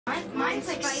Mine's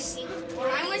spicy.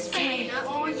 Mine was spicy.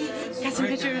 Got some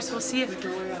pictures. We'll see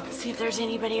if there's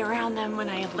anybody around them when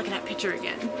I look at that picture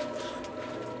again.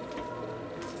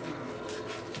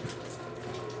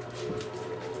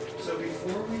 So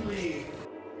before we leave.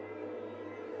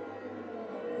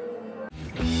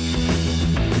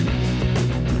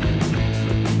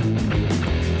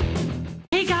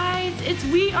 Hey guys, it's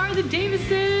We Are the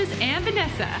Davises and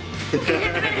Vanessa.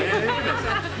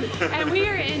 And we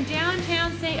are in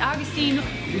downtown St. Augustine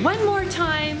one more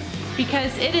time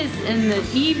because it is in the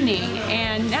evening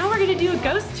and now we're gonna do a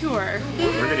ghost tour.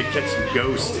 We're gonna catch some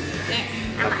ghosts.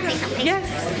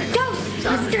 Yes,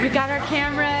 ghosts! We got our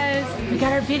cameras, we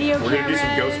got our video cameras. We're gonna do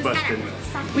some ghost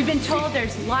busting. We've been told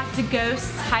there's lots of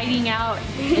ghosts hiding out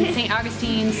in St.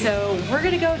 Augustine, so we're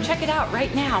gonna go check it out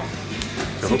right now.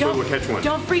 So hopefully we'll catch one.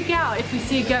 Don't freak out if we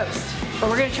see a ghost, but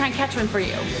we're gonna try and catch one for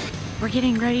you. We're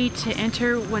getting ready to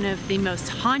enter one of the most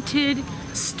haunted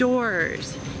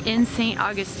stores in St.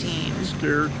 Augustine. I'm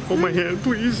scared. Hold my hand,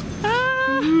 please.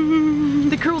 Ah,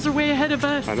 the girls are way ahead of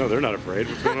us. I know, they're not afraid.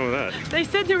 What's going on with that? They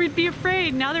said they would be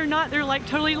afraid. Now they're not. They're like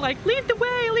totally like, lead the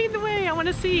way, I want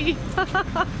to see.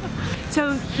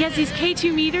 So he has these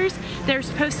K2 meters. They're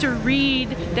supposed to read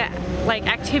that like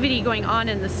activity going on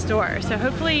in the store. So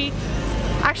hopefully,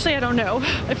 actually I don't know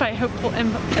if I hopeful,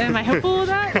 am I hopeful of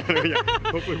that? Yeah,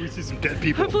 hopefully we see some dead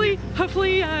people.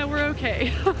 Hopefully we're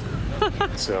okay.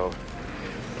 So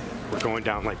we're going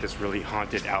down like this really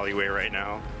haunted alleyway right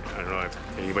now. I don't know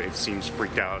if anybody seems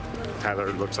freaked out.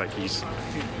 Tyler looks like he's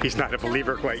not a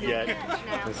believer quite yet.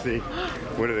 Let's see.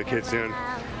 What are the kids doing?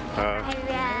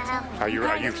 Are you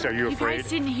afraid? You guys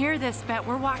didn't hear this, but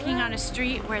we're walking on a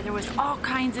street where there was all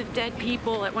kinds of dead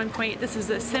people at one point. This is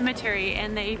a cemetery,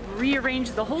 and they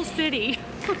rearranged the whole city.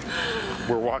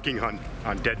 We're walking on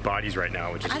dead bodies right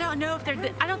now, which is. I don't know if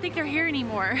I don't think they're here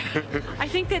anymore. I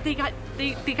think that they got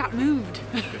moved.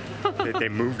 they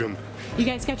moved them. You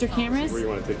guys got your cameras? Where you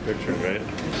want to take pictures, right?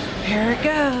 Here it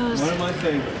goes. One of my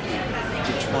favorites,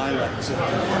 the Twilight Zone.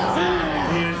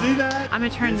 You see that? I'm gonna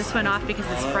turn this one off because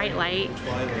it's bright light.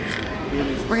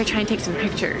 We're gonna try and take some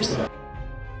pictures.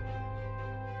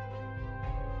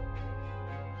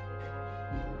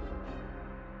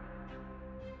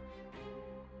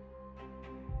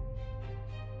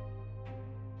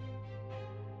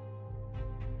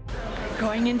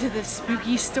 Going into this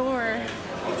spooky store.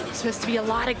 It's supposed to be a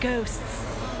lot of ghosts.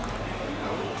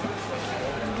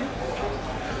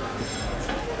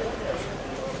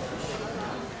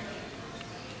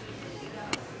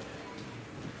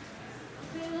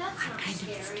 I'm kind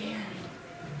of scared.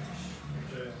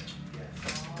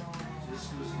 This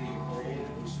was the hole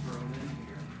that was thrown in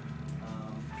here.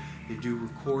 They do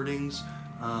recordings.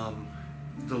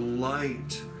 The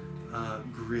light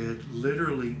grid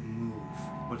literally move.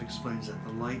 What explains that?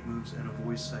 The light moves and a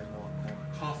voice saying walk on.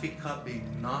 Coffee cup being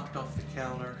knocked off the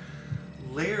counter.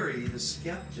 Larry, the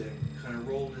skeptic, kind of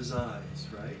rolled his eyes,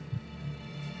 right?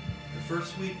 The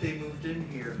first week they moved in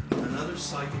here, another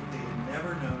psychic they had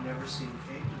never known, never seen,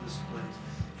 came to this place,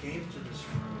 came to this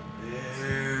room.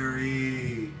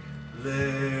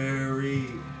 Larry,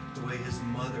 the way his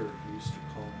mother used to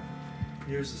call him.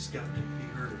 Here's the skeptic, he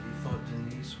heard it. He thought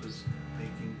Denise was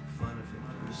making fun of him.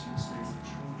 Ever since they were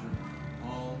children,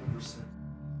 all were sent.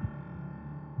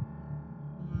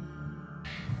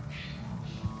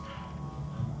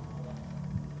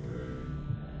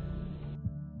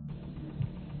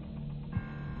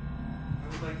 I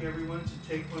would like everyone to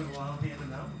take one while I'll hand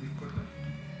them out. It'll be quicker.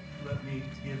 Let me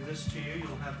give this to you.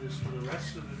 You'll have this for the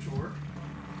rest of the tour.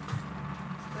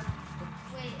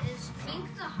 Wait, is pink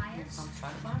the highest?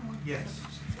 Yes.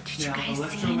 Did you Now, guys see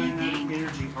electromagnetic anything?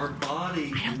 energy, our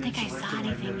body I don't think I emits saw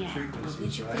anything electromagnetic yet.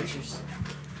 frequencies, right?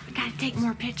 We gotta take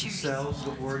more pictures. Cells,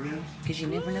 the organs. Because you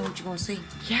never know what you're going to see.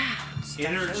 Yeah.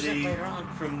 Energy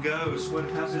from ghosts. What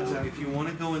happens if you want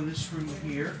to go in this room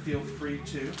here, feel free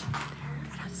to.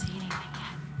 I don't see anything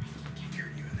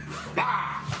yet.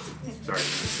 Sorry.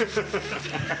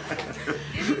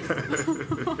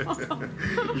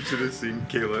 You should have seen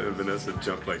Kayla and Vanessa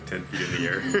jump like 10 feet in the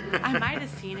air. I might have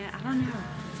seen it. I don't know.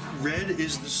 Red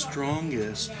is the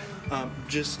strongest,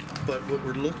 but what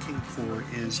we're looking for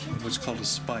is what's called a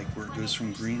spike, where it goes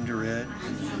from green to red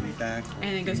and then back.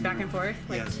 And it goes back and forth?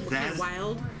 Like Yes, kind of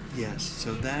wild? Yes,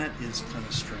 so that is kind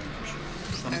of strange.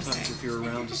 Sometimes if you're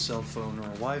around a cell phone or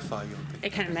a Wi-Fi, you'll pick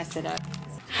It kind of messed it up.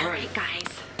 All right, guys.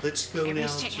 Let's go now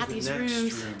Everybody's check to out the these next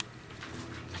rooms. room.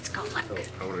 Let's go look.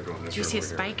 I want to go in this Did you see a room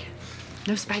over spike?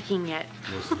 No spiking yet.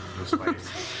 here. No spikes.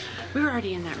 We were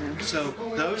already in that room. So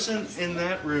those in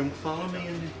that room, follow me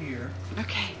into here.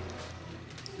 Okay.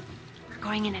 We're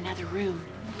going in another room.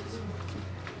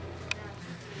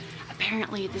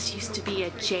 apparently this used to be a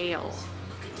jail.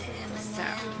 So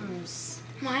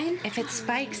Mine? if it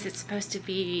spikes, it's supposed to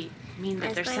mean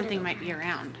that there's something might be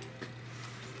around.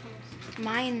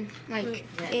 Mine, like,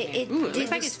 it Ooh, it did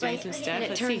looks like the it's doing spike some stuff. and it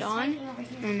Let's turned see. on,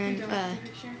 and then,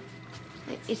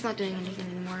 it's not doing anything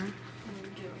anymore.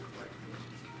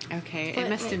 Okay, But, it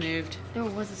must have like, moved. There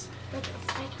was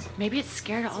Maybe it's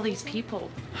scared all these people.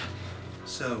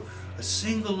 So a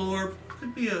single orb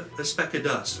could be a speck of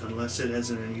dust unless it has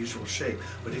an unusual shape.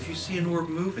 But if you see an orb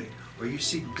moving, or you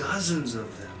see dozens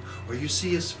of them, or you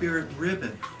see a spirit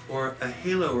ribbon, or a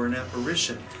halo or an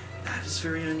apparition, that is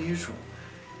very unusual.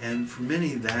 And for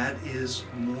many, that is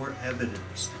more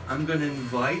evidence. I'm going to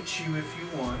invite you, if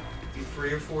you want, be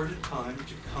 3 or 4 at a time,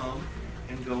 to come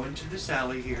and go into this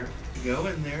alley here. Go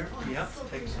in there. Yep.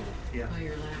 Take some. Yeah. Oh,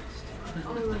 you're last.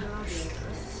 Oh my gosh, this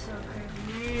is so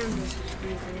crazy. Man, this is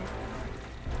crazy.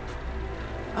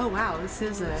 Oh wow, this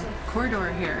is a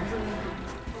corridor here.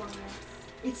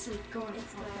 It's like going,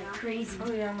 it's like crazy.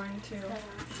 Oh yeah, mine too.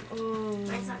 Oh.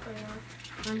 Mine's not going off.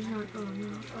 Mine's not going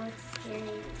off. Oh, it's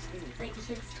scary. It's like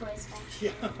kids' toys back.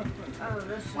 Yeah. Oh,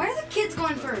 this Why are the kids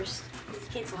going first? The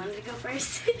kids wanted to go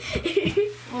first.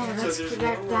 Oh, So that's there's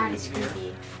that no is one here.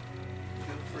 creepy.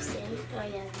 See? Oh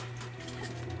yeah.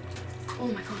 Oh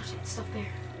my gosh, it's stuff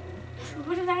there.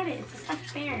 What about it? It's a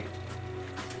stuffed bear.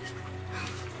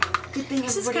 Good thing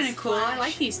This is kind of cool. I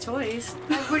like these toys.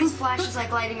 Everybody's flash is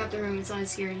like lighting up the room. It's not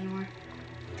as scary anymore.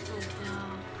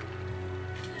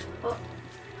 Oh,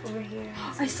 over here.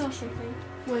 I saw something.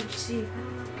 What did you see?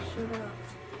 Shut up.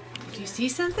 Do you see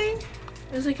something?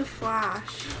 It was like a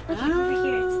flash. Look over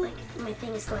here. It's like my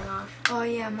thing is going off. Oh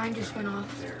yeah, mine just went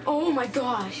off. Oh my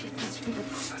gosh.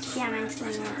 Yeah, mine's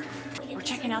going off. We're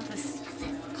checking out this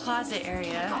closet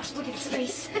area. Gosh, look at his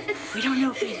face. We don't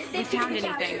know if we found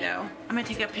anything though. I'm gonna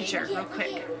take a picture real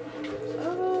quick.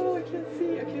 Oh, I can't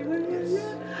see. Okay,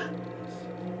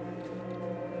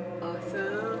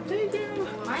 awesome. Thank you.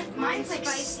 Mine's like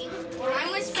spicy.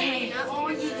 Mine was spicy. Oh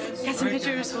yeah. Got some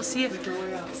pictures. We'll see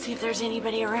if there's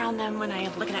anybody around them when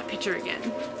I look at that picture again.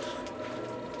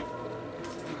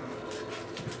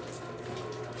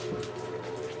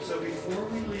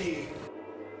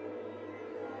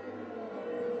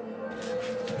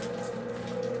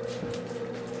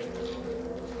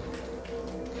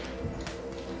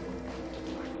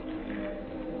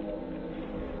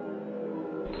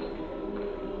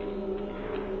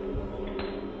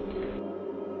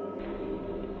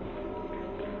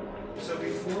 So before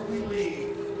we leave,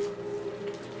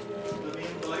 let me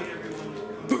invite everyone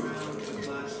to come around to the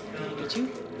glass counter. Did you?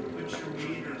 Put your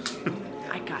meters on the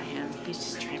I got him. He's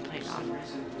just trying to play it off.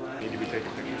 Need to be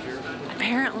taking pictures here.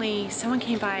 Apparently, someone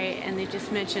came by and they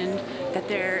just mentioned that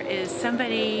there is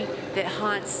somebody that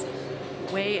haunts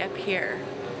way up here.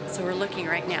 So we're looking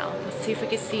right now. Let's see if we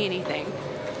can see anything.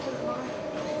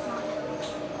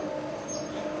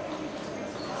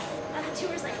 The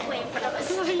tour's like way in front of us.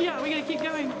 Yeah, we gotta keep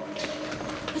going.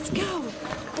 Let's go.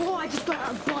 Oh, I just got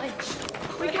a bunch.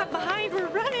 We got behind. We're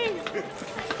running.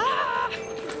 Ah!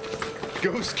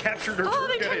 Ghost captured her Oh,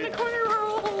 they tour turned the guide. corner. We're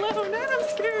all alone. I'm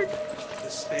scared. The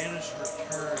Spanish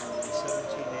returned in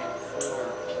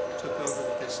 1784, took over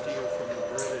the Castillo from the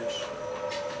British.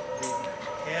 The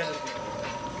head of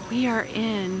the We are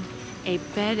in a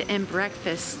bed and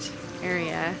breakfast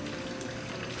area,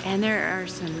 and there are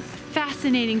some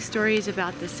fascinating stories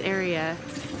about this area.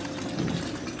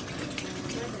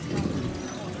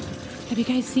 Have you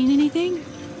guys seen anything?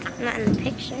 Not in the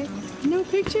picture. No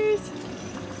pictures?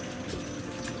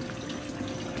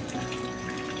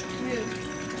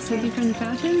 Something from the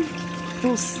fountain?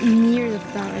 Well, near the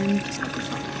fountain.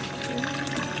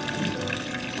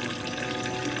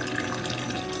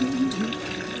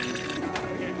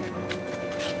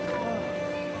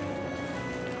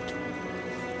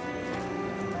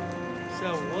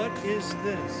 So what is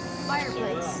this?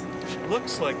 Fireplace.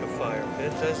 Looks like a fire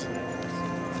pit, doesn't it?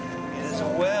 It is a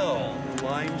well.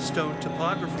 Limestone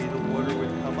topography, the water would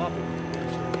come up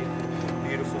into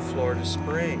beautiful Florida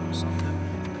springs.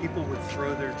 People would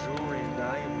throw their jewelry and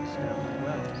valuables down the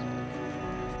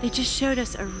wells. They just showed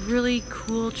us a really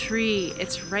cool tree.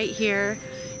 It's right here.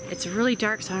 It's really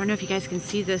dark, so I don't know if you guys can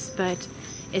see this, but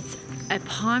it's a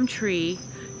palm tree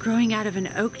growing out of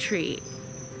an oak tree.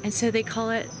 And so they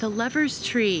call it the lover's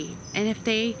tree. And if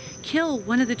they kill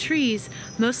one of the trees,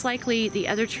 most likely the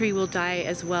other tree will die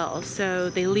as well. So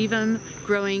they leave them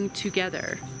growing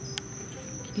together.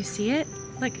 Can you see it?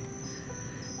 Look.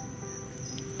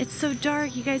 It's so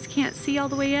dark you guys can't see all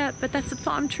the way up, but that's a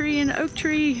palm tree and an oak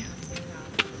tree.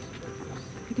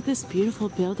 Look at this beautiful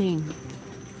building.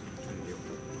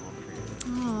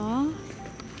 Aww.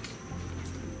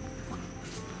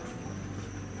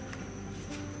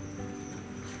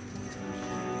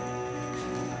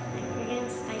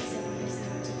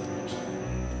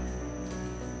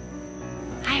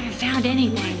 found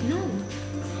anything. No.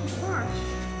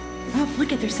 Oh, look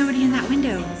there's somebody in that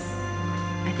window.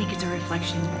 I think it's a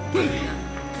reflection.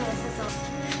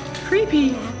 Creepy.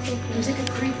 There's like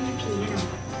a creepy piano.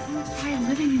 Someone's probably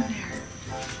living in there.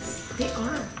 They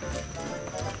are.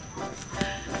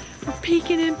 We're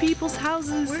peeking in people's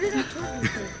houses. Where did that turn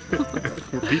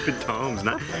from? We're peeping Toms,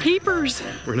 not. Peepers.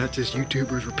 We're not just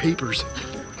YouTubers, we're peepers.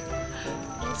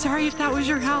 Sorry if that was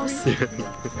your house.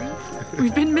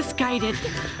 We've been misguided.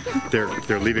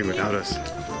 They're leaving without us.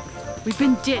 We've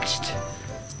been ditched.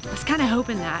 I was kind of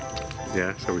hoping that.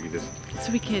 Yeah, so we can just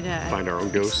So we could find our own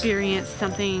ghosts. experience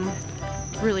something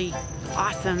really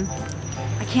awesome.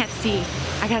 I can't see.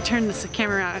 I gotta turn this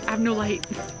camera on. I have no light.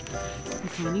 You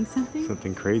finding something?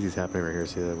 Something crazy's happening right here.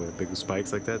 See that with big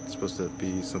spikes like that? It's supposed to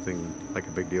be something like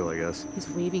a big deal, I guess. He's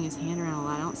waving his hand around a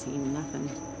lot. I don't see nothing.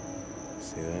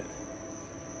 See that?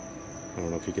 I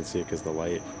don't know if you can see it because of the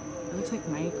light. It looks like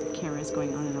my camera's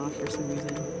going on and off for some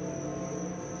reason.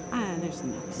 Ah, there's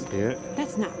nothing. Yeah.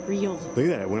 That's not real. Look at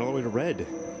that. It went all the way to red.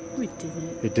 No, it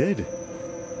didn't. It did.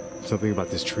 Something about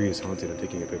this tree is haunted. I'm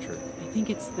taking a picture. I think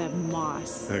it's the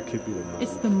moss. That could be the mold.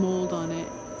 It's the mold on it.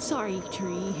 Sorry,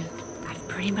 tree. I've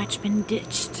pretty much been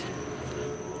ditched.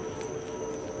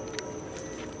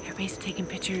 Everybody's taking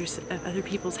pictures of other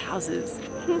people's houses.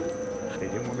 They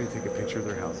didn't want me to take a picture of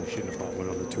their house. They shouldn't have brought one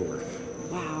on the tour.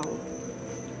 Wow.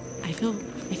 I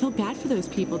feel bad for those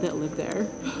people that live there.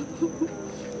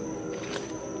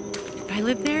 If I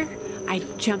lived there,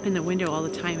 I'd jump in the window all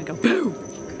the time and go boom.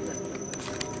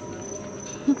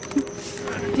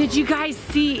 Did you guys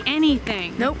see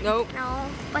anything? Nope. No.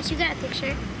 But you got a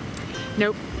picture.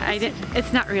 Nope. I didn't.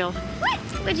 It's not real. What?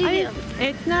 What'd you do?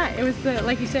 It's not. It was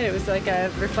like you said. It was like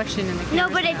a reflection in the camera.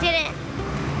 No, but it didn't.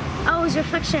 Oh, it was a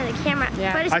reflection of the camera.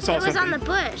 Yeah. But I saw it was on something. the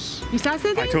bush. You saw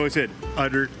something? I totally said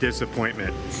utter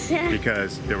disappointment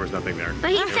because there was nothing there.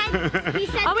 But he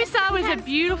said All we that saw was a sometimes-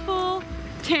 beautiful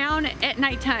town at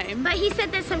nighttime. But he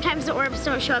said that sometimes the orbs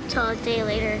don't show up till a day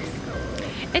later.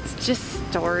 It's just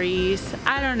stories.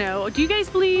 I don't know. Do you guys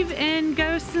believe in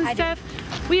ghosts and stuff?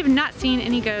 We have not seen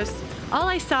any ghosts. All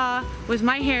I saw was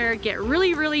my hair get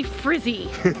really, really frizzy.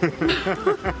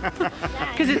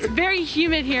 Because it's very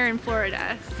humid here in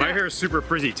Florida. So, My hair is super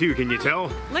frizzy too. Can you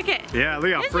tell? look at Yeah,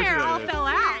 look how his frizzy hair all that is. fell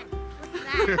out.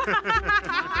 What's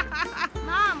that?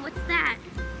 Mom, what's that?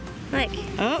 Look,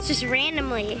 Oh. it's just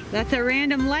randomly. That's a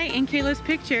random light in Kayla's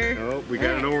picture. Oh, we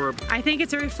got an orb. I think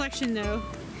it's a reflection though.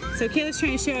 So Kayla's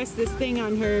trying to show us this thing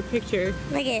on her picture.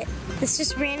 Look it. It's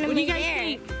just randomly What do you guys there.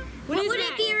 think? What is would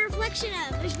that? it be a reflection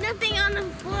of? There's nothing on the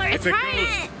floor. It's a probably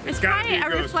ghost. It's gotta probably be a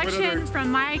ghost. What reflection other-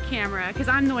 from my camera because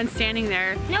I'm the one standing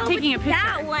there No, taking a but picture.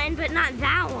 that one, but not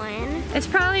that one. It's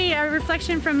probably a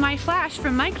reflection from my flash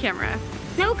from my camera.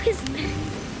 No, because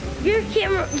your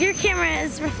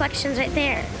camera's reflections right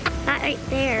there. Not right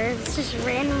there. It's just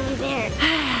randomly there.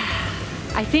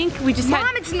 I think we just Mom,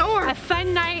 had it's an orb. a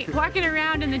fun night walking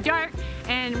around in the dark,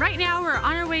 and right now we're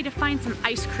on our way to find some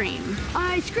ice cream.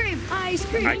 Ice cream, ice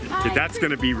cream, That's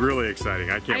going to be really exciting.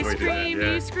 I can't Ice wait for that. cream,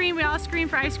 Yeah. you scream, we all scream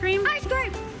for ice cream. Ice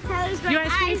cream. Tyler's You want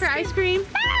to scream for ice cream?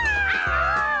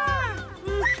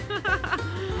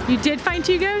 You did find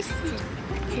two ghosts?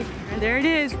 There it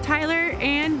is, Tyler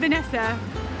and Vanessa.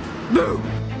 Boom!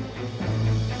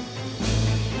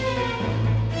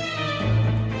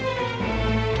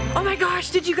 Oh my gosh,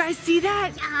 did you guys see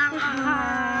that?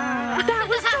 That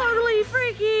was totally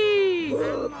freaky!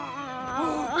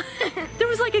 There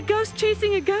was like a ghost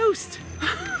chasing a ghost.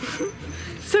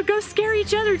 So ghosts scare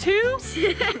each other too?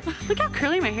 Look how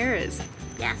curly my hair is.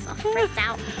 Yes, I'll freaked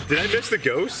out. Did I miss the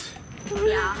ghost?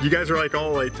 Yeah. You guys are like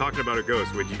all like talking about a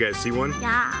ghost. Would you guys see one?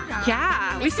 Yeah.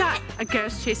 Yeah, we saw a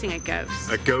ghost chasing a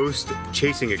ghost. A ghost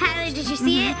chasing a ghost. Tyler, did you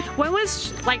see it? One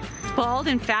was like bald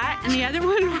and fat, and the other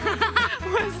one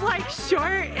was like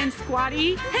short and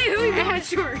squatty. Hey, who are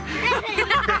short?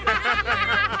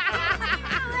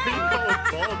 You call it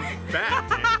bald and fat,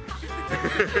 man.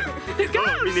 The Oh,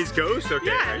 you mean ghost. these ghosts? Okay,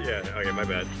 Yeah. right, yeah. Okay, my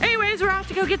bad. Anyways, we're off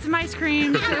to go get some ice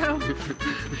cream. So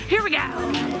here we go.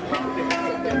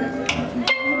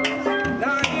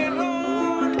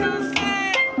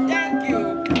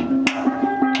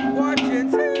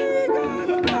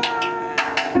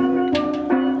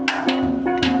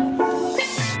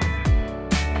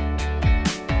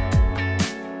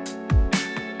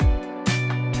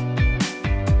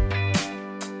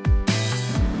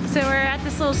 So we're at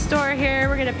this little store here.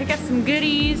 We're gonna pick up some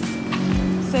goodies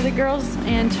so the girls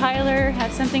and Tyler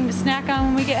have something to snack on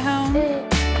when we get home.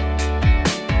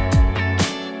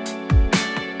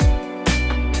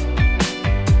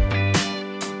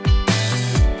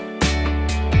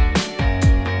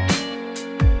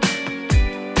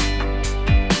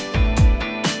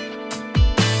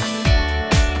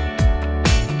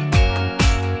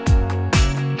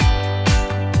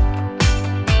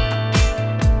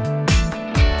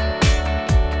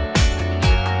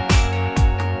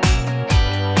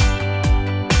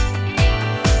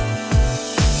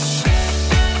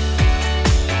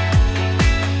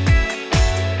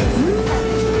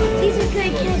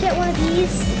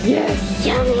 these? Yes.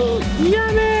 Yummy.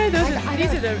 Yummy.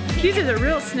 These are the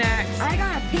real snacks. I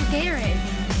got a pink Gatorade.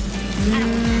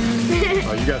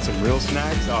 Oh, you got some real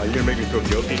snacks? Oh, you're gonna make me feel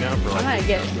guilty now for like.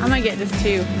 I'm gonna get this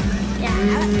too.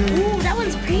 Yeah. Ooh, that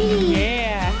one's pretty.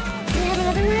 Yeah. Do you have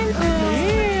another one?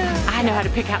 Yeah. I know how to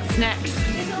pick out snacks.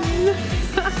 You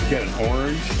got an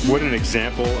orange. What an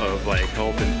example of like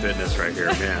health and fitness right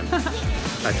here, man.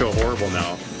 I feel horrible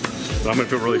now. But I'm gonna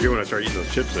feel really good when I start eating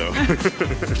those chips though.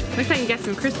 Looks like you got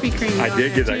some Krispy Kreme. I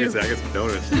did get I got some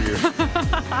donuts too.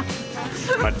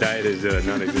 My diet is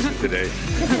non-existent today.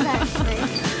 This is actually.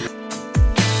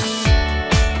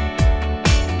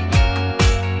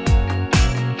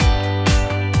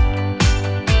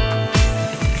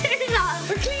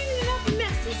 We're cleaning up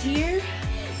messes here.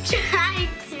 Trying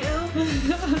to.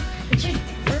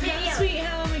 We're back sweet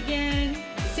home again.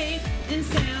 Safe and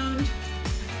sound.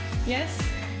 Yes?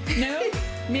 No?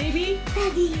 Maybe?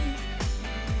 Daddy.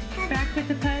 Back with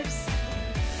the pups.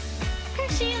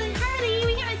 Hershey and Harley,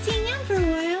 we haven't seen them for a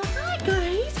while. Hi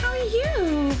guys, how are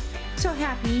you? So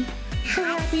happy. So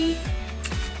happy.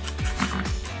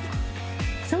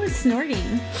 Someone's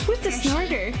snorting. Who's the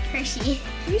snorter? Hershey.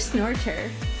 You snorter.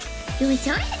 You want to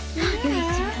do it? You want to do Yeah.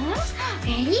 it?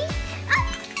 Ready?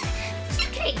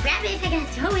 Can I grab it if I gotta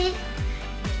throw it?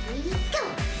 Ready? Go.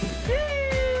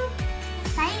 Woo!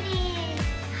 Excited.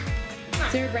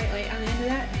 Is there a bright light on the end of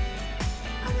that?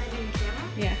 On the new camera?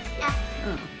 Yeah. Yeah.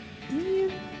 Oh.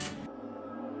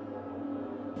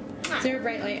 Is there a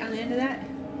bright light on the end of that?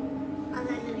 On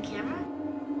the new camera?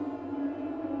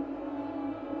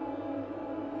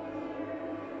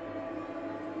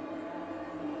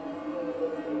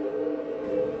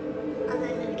 On the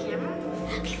new camera?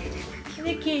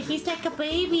 Look at he's like a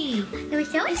baby. Can we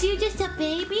throw it? Is you just a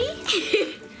baby?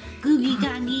 Googie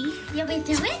Gongy. You want me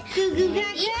to throw it? Goo goo Ready?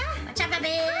 gaga. Watch out, baby.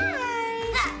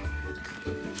 Hi.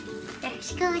 There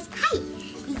she goes. Hi.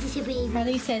 This is a baby.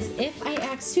 Harley says, if I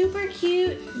act super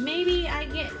cute, maybe I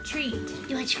get a treat.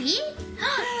 You want a treat?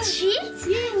 Treat?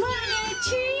 You want a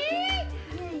treat?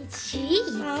 You want a treat?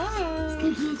 Oh. It's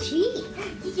gonna be a treat.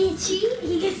 You get a treat?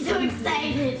 He gets so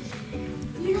excited.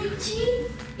 You like treats?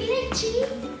 You like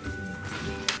treats?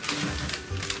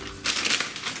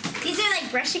 These are like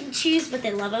brushing chews, but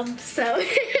they love them, so.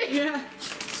 Yeah.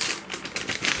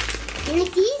 You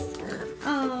like these?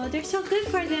 Oh, they're so good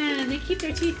for them. They keep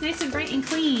their teeth nice and bright and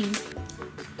clean.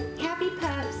 Happy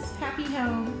pups, happy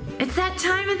home. It's that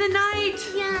time of the night.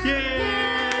 Yeah.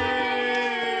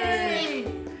 Yay!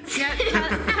 Yeah,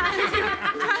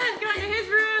 Tyler's going to his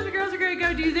room. The girls are going to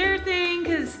go do their thing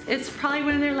because it's probably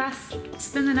one of their last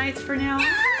spend the nights for now.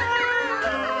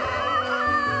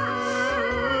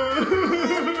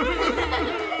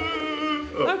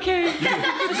 Okay.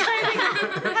 Let's try to think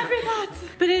of happy thoughts.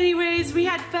 But anyways, we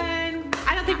had fun.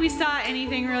 I don't think we saw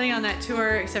anything really on that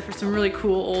tour except for some really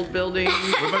cool old buildings.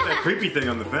 What about that creepy thing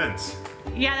on the fence?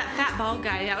 Yeah, that fat bald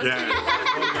guy. That was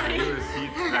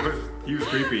He was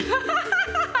creepy.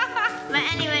 But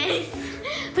anyways,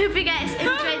 hope you guys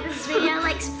enjoyed this video.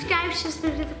 Like, subscribe, share,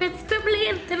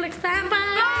 until next time.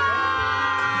 Bye.